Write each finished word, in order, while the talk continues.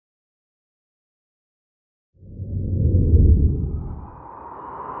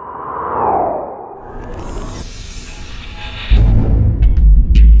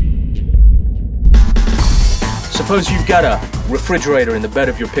Suppose you've got a refrigerator in the bed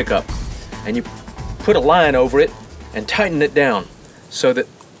of your pickup and you put a line over it and tighten it down so that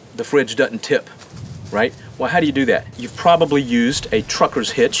the fridge doesn't tip, right? Well, how do you do that? You've probably used a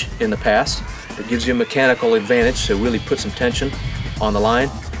trucker's hitch in the past. It gives you a mechanical advantage, so really put some tension on the line.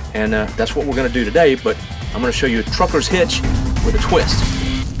 And that's what we're gonna do today, but I'm gonna show you a trucker's hitch with a twist.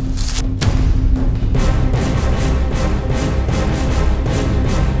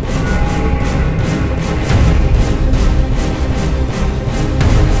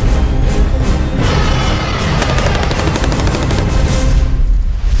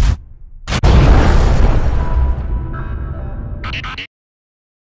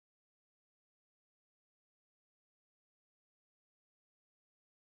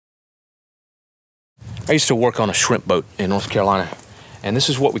 I used to work on a shrimp boat in North Carolina, and this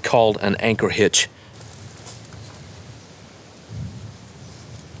is what we called an anchor hitch.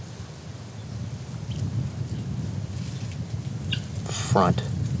 Front.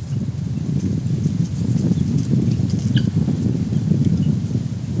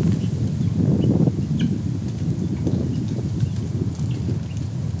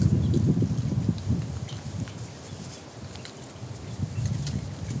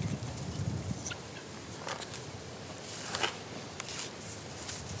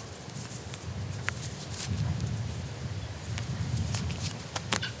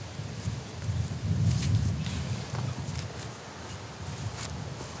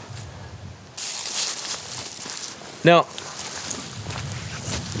 Now,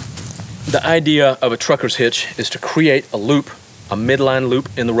 the idea of a trucker's hitch is to create a loop, a midline loop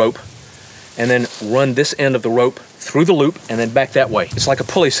in the rope, and then run this end of the rope through the loop and then back that way. It's like a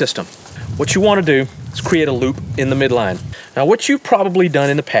pulley system. What you want to do is create a loop in the midline. Now, what you've probably done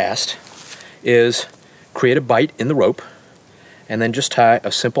in the past is create a bight in the rope and then just tie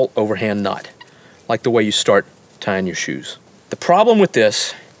a simple overhand knot, like the way you start tying your shoes. The problem with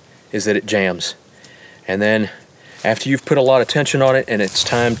this is that it jams, and then after you've put a lot of tension on it and it's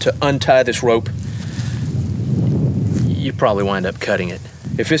time to untie this rope, you probably wind up cutting it.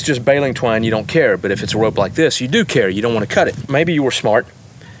 If it's just baling twine, you don't care, but if it's a rope like this, you do care. You don't want to cut it. Maybe you were smart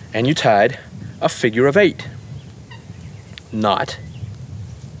and you tied a figure of 8 knot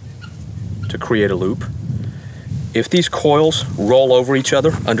to create a loop. If these coils roll over each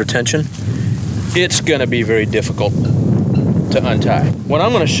other under tension, it's gonna be very difficult to untie. What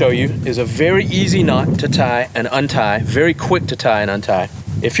I'm going to show you is a very easy knot to tie and untie, very quick to tie and untie.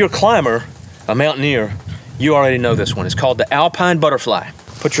 If you're a climber, a mountaineer, you already know this one. It's called the Alpine Butterfly.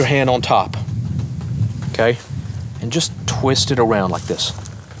 Put your hand on top, okay? And just twist it around like this.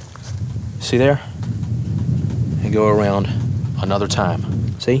 See there? And go around another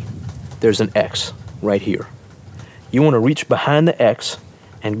time. See? There's an X right here. You want to reach behind the X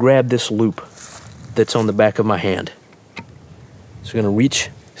and grab this loop that's on the back of my hand. So you're going to reach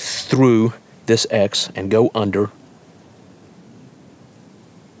through this X and go under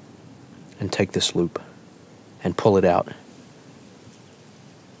and take this loop and pull it out.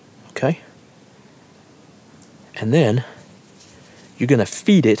 Okay? And then you're going to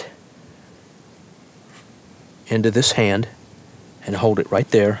feed it into this hand and hold it right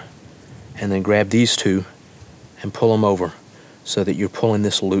there, and then grab these two and pull them over so that you're pulling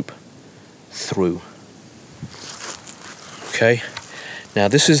this loop through. Okay, now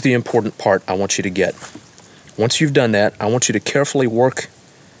this is the important part I want you to get. Once you've done that, I want you to carefully work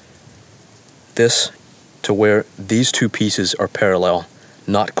this to where these two pieces are parallel,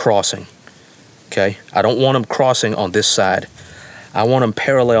 not crossing. Okay, I don't want them crossing on this side. I want them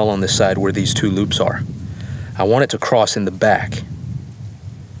parallel on this side where these two loops are. I want it to cross in the back,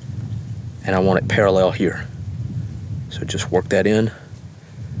 and I want it parallel here. So just work that in,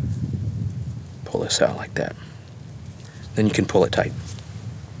 pull this out like that. Then you can pull it tight.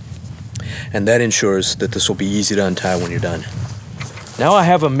 And that ensures that this will be easy to untie when you're done. Now I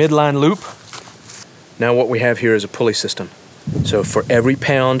have a midline loop. Now what we have here is a pulley system. So for every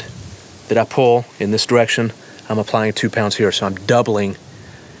pound that I pull in this direction, I'm applying 2 pounds here, so I'm doubling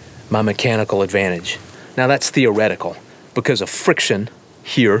my mechanical advantage. Now that's theoretical. Because of friction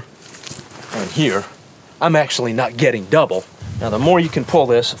here and here, I'm actually not getting double. Now the more you can pull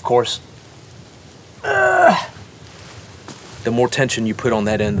this, of course, the more tension you put on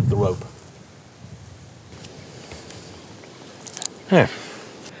that end of the rope.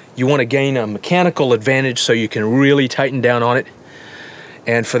 You want to gain a mechanical advantage so you can really tighten down on it.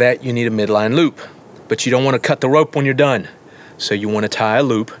 And for that, you need a midline loop. But you don't want to cut the rope when you're done. So you want to tie a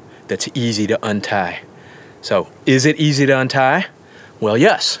loop that's easy to untie. So, is it easy to untie? Well,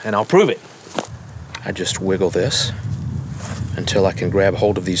 yes, and I'll prove it. I just wiggle this until I can grab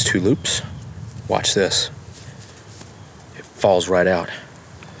hold of these two loops. Watch this. falls right out.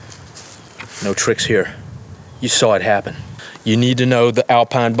 No tricks here. You saw it happen. You need to know the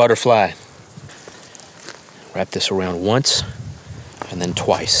Alpine Butterfly. Wrap this around once and then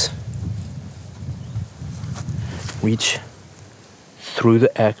twice. Reach through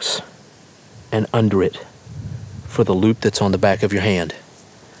the X and under it for the loop that's on the back of your hand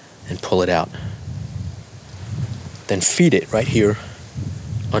and pull it out. Then feed it right here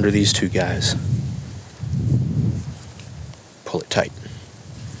under these two guys. Pull it tight.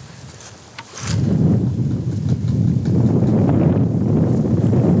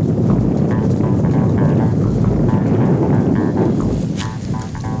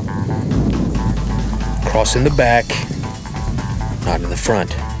 Cross in the back, not in the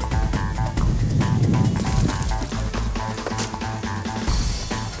front.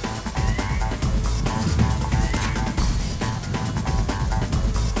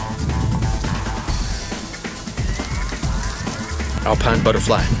 Alpine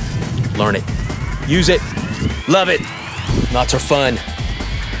Butterfly. Learn it. Use it. Love it. Knots are fun.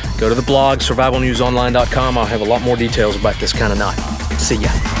 Go to the blog, survivalnewsonline.com. I'll have a lot more details about this kind of knot. See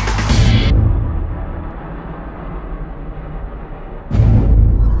ya.